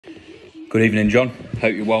Good evening, John.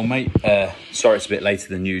 Hope you're well, mate. Sorry it's a bit later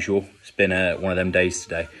than usual. It's been one of them days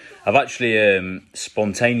today. I've actually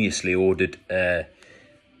spontaneously ordered a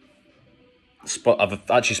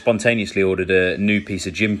new piece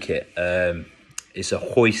of gym kit. It's a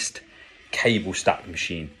hoist cable stack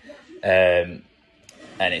machine, and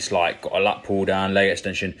it's like got a lat pull down, leg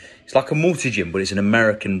extension. It's like a multi-gym, but it's an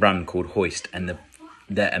American brand called Hoist, and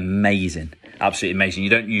they're amazing. Absolutely amazing. You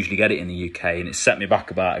don't usually get it in the UK, and it set me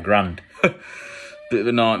back about £1,000. Bit of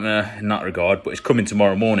a nightmare in that regard, but it's coming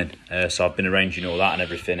tomorrow morning. So I've been arranging all that and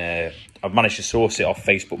everything. I've managed to source it off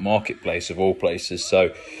Facebook Marketplace of all places.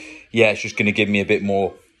 So yeah, it's just going to give me a bit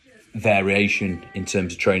more variation in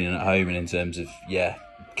terms of training at home and in terms of,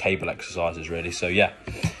 cable exercises really. So yeah.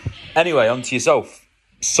 Anyway, on to yourself.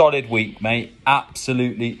 Solid week, mate.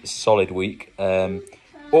 Absolutely solid week.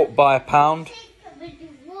 Up by £1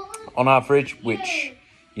 on average, which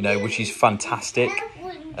is fantastic.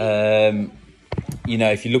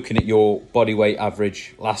 If you're looking at your body weight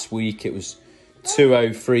average, last week it was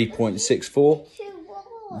 203.64.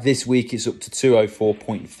 This week it's up to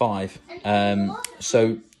 204.5.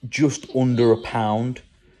 So just under £1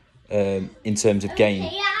 in terms of gain.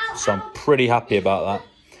 So I'm pretty happy about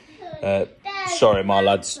that. Sorry, my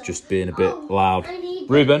lad's just being a bit loud.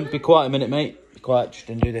 Ruben, be quiet a minute, mate. Be quiet, just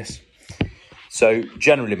didn't do this. So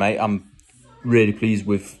generally, mate, I'm really pleased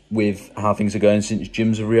with how things are going since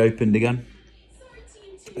gyms have reopened again.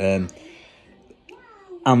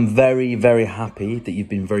 I'm very, very happy that you've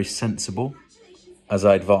been very sensible, as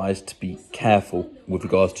I advised, to be careful with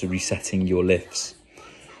regards to resetting your lifts.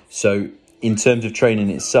 So in terms of training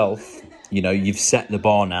itself, you've set the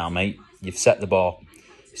bar now, mate. You've set the bar.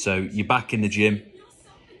 So you're back in the gym,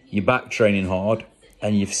 you're back training hard,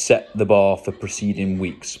 and you've set the bar for preceding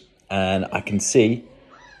weeks. And I can see,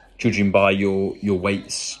 judging by your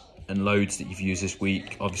weights and loads that you've used this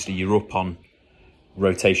week, obviously you're up on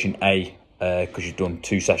rotation A because you've done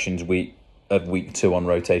 2 sessions week 2 on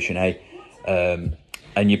rotation A, and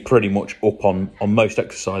you're pretty much up on most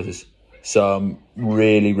exercises. So I'm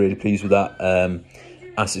really, really pleased with that.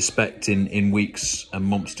 I suspect in weeks and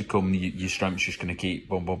months to come, your strength's just going to keep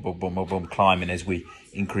climbing as we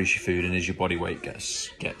increase your food and as your body weight gets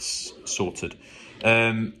sorted.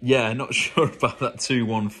 Not sure about that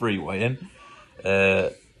 213 weigh-in.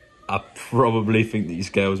 I probably think that your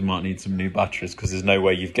scales might need some new batteries, because there's no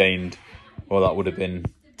way you've gained, well, that would have been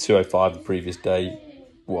 205 the previous day.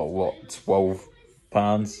 What, 12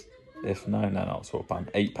 pounds? Not 12 pounds,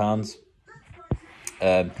 8 pounds.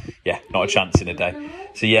 Not a chance in a day.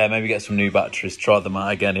 So yeah, maybe get some new batteries, try them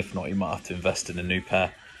out again. If not, you might have to invest in a new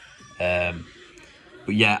pair.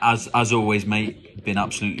 But yeah, as always, mate, been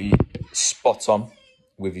absolutely spot on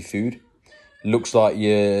with your food. Looks like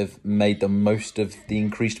you've made the most of the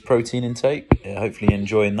increased protein intake. Hopefully you're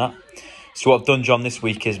enjoying that. So what I've done, John, this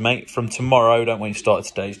week is, mate, from tomorrow, don't want you to start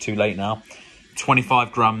today, it's too late now,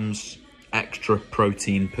 25 grams extra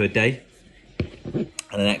protein per day and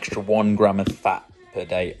an extra 1 gram of fat per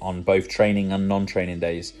day on both training and non-training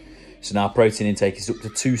days. So now protein intake is up to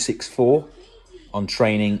 264 on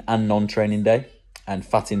training and non-training day, and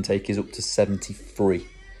fat intake is up to 73.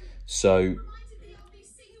 So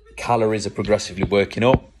calories are progressively working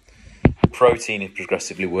up, protein is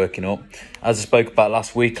progressively working up. As I spoke about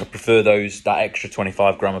last week, I prefer that extra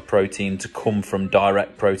 25 gram of protein to come from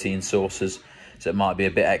direct protein sources. So it might be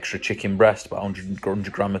a bit extra chicken breast, about 100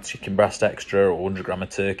 gram of chicken breast extra, or 100 gram of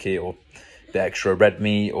turkey, or a bit extra red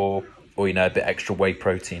meat, or a bit extra whey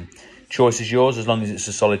protein. Choice is yours. As long as it's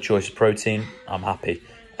a solid choice of protein, I'm happy.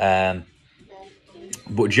 But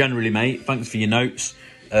generally, mate, thanks for your notes.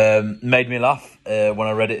 Made me laugh when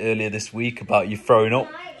I read it earlier this week about you throwing up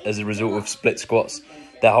as a result of split squats.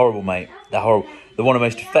 They're horrible, mate. They're horrible. They're one of the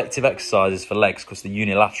most effective exercises for legs because they're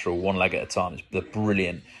unilateral, 1 leg at a time. They're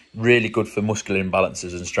brilliant. Really good for muscular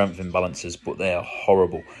imbalances and strength imbalances, but they are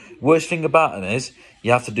horrible. Worst thing about them is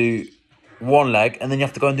you have to do 1 leg and then you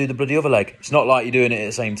have to go and do the bloody other leg. It's not like you're doing it at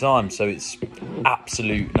the same time, so it's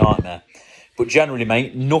absolute nightmare. But generally,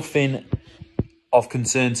 mate, nothing of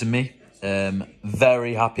concern to me.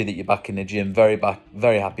 Very happy that you're back in the gym. Very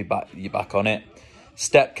happy that you're back on it.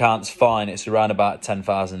 Step count's fine. It's around about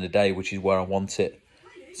 10,000 a day, which is where I want it.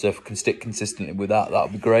 So if I can stick consistently with that, that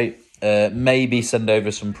would be great. Maybe send over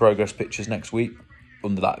some progress pictures next week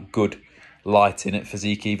under that good lighting at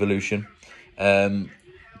Physique Evolution.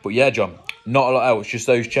 But yeah, John, not a lot else. Just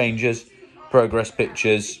those changes, progress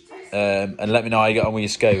pictures, and let me know how you get on with your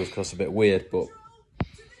scales, because it's a bit weird. But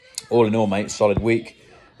all in all, mate, solid week.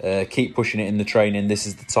 Keep pushing it in the training. This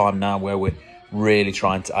is the time now where we're really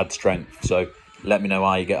trying to add strength. So let me know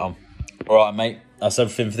how you get on. All right, mate. that's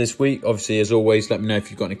everything for this week. Obviously, as always, let me know if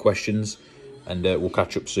you've got any questions, and we'll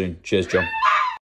catch up soon. Cheers, John.